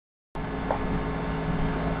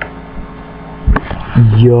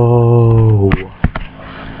Yo,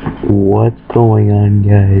 what's going on,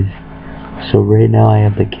 guys? So right now I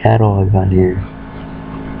have the catalog on here,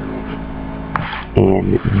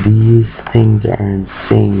 and these things are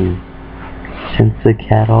insane. Since the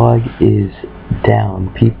catalog is down,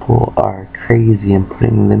 people are crazy and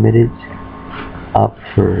putting limiteds up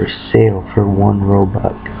for sale for 1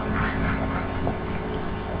 Robux.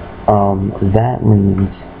 That means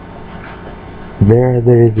there are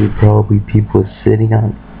literally probably people sitting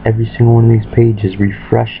on every single one of these pages,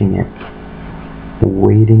 refreshing it,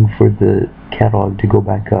 waiting for the catalog to go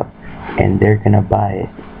back up, and they're gonna buy it.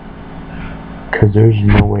 Cause there's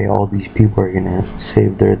no way all these people are gonna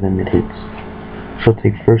save their limiteds. So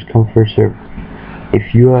take first come first serve.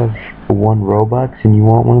 If you have 1 Robux and you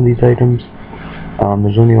want one of these items,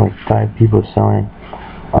 there's only like 5 people selling.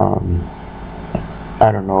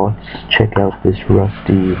 I don't know, let's check out this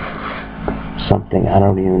rusty something. I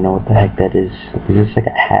don't even know what the heck that is. Is this like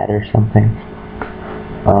a hat or something?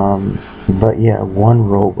 But yeah, 1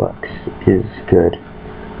 Robux is good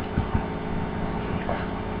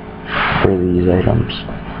for these items.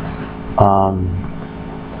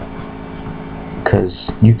 Cause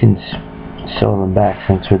you can sell them back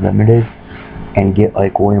since they're limited and get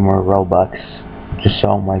like way more Robux. Just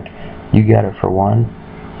sell them like, you got it for 1.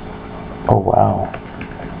 Oh wow.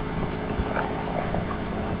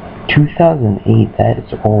 2008, that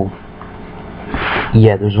is old.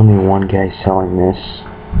 Yeah, there's only 1 guy selling this,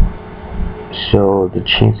 so the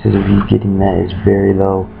chances of you getting that is very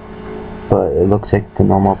low, but it looks like the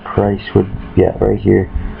normal price would, yeah, right here,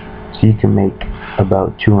 so you can make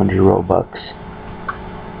about 200 Robux,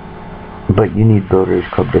 but you need Builders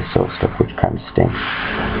Club to sell stuff, which kind of stinks.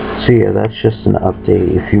 So yeah, that's just an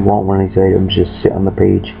update. If you want one of these items, just sit on the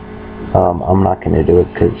page. I'm not going to do it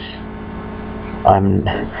because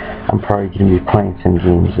I'm probably going to be playing some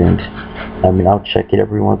games, and I mean, I'll check it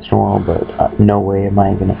every once in a while, but no way am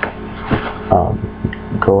I going to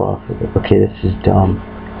go off of it. Okay, this is dumb.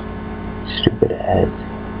 Stupid ads.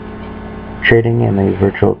 Trading and the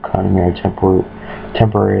virtual economy are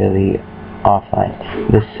temporarily offline.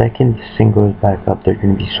 The second this thing goes back up, they're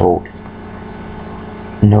going to be sold.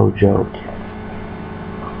 No joke.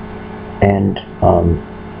 And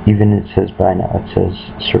even it says by now, it says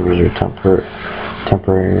servers are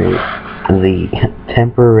temporarily,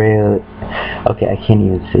 okay, I can't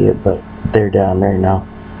even see it, but they're down there now.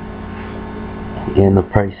 And the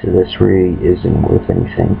price of this really isn't worth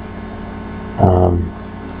anything.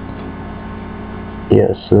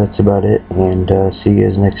 Yeah, so that's about it, and see you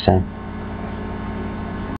guys next time.